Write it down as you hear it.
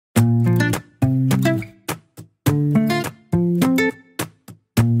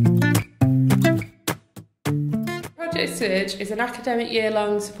Search is an academic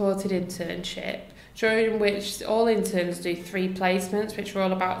year-long supported internship during which all interns do 3 placements, which are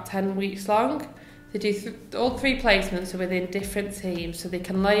all about 10 weeks long. They do all 3 placements are within different teams, so they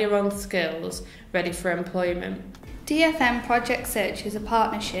can layer on skills ready for employment. DFM Project Search is a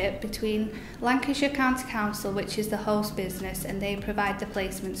partnership between Lancashire County Council, which is the host business, and they provide the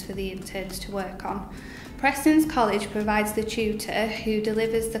placements for the interns to work on. Preston's college provides the tutor who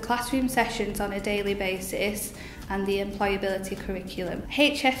delivers the classroom sessions on a daily basis and the employability curriculum.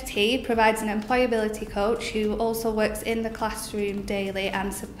 HFT provides an employability coach who also works in the classroom daily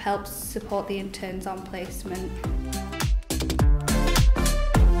and helps support the interns on placement.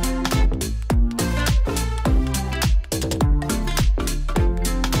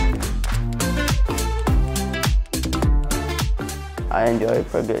 I enjoy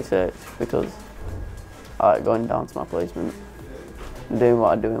Project Search because I like going down to my placement and doing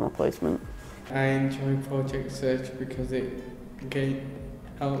what I do in my placement. I enjoy Project Search because it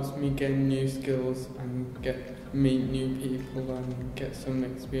helps me gain new skills and meet new people and get some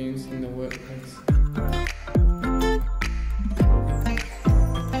experience in the workplace.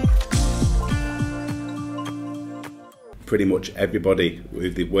 Pretty much everybody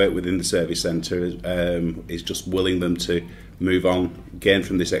who work within the service centre is just willing them to move on, gain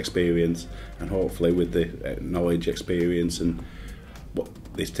from this experience, and hopefully with the knowledge, experience and what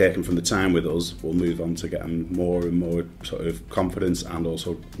they've taken from the time with us, will move on to getting more and more sort of confidence and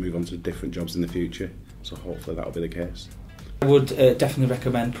also move on to different jobs in the future. So hopefully that'll be the case. I would definitely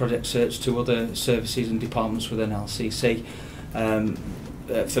recommend Project Search to other services and departments within LCC.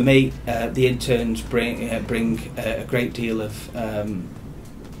 For me, the interns bring a great deal of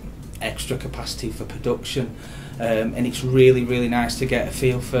extra capacity for production, and it's really nice to get a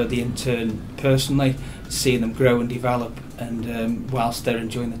feel for the intern personally, seeing them grow and develop, and whilst they're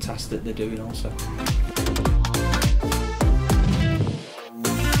enjoying the task that they're doing also.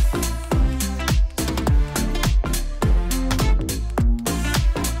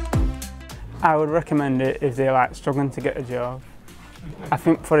 I would recommend it if they're struggling to get a job. I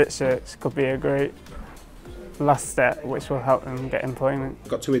think Project Search could be a great last step which will help them get employment. I've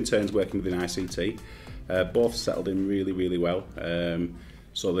got 2 interns working within ICT, both settled in really well,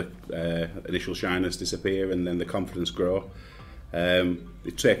 so the initial shyness disappear and then the confidence grow.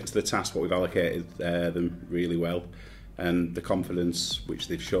 They've taken to the task what we've allocated them really well, and the confidence which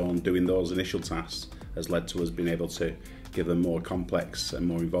they've shown doing those initial tasks has led to us being able to give them more complex and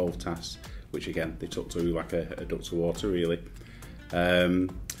more involved tasks, which again they took to like a duck to water really.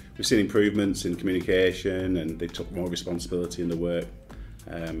 We've seen improvements in communication and they took more responsibility in the work.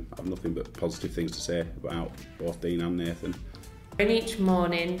 I have nothing but positive things to say about both Dean and Nathan. Each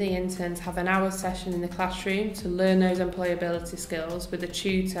morning the interns have an hour session in the classroom to learn those employability skills with a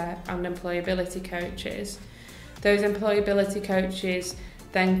tutor and employability coaches. Those employability coaches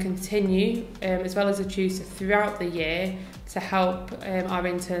then continue, as well as a tutor throughout the year, to help our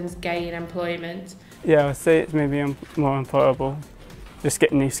interns gain employment. Yeah, I would say it's maybe more employable. Just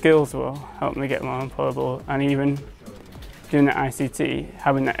getting new skills will help me get more employable, and even doing the ICT,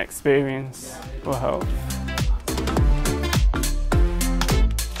 having that experience will help.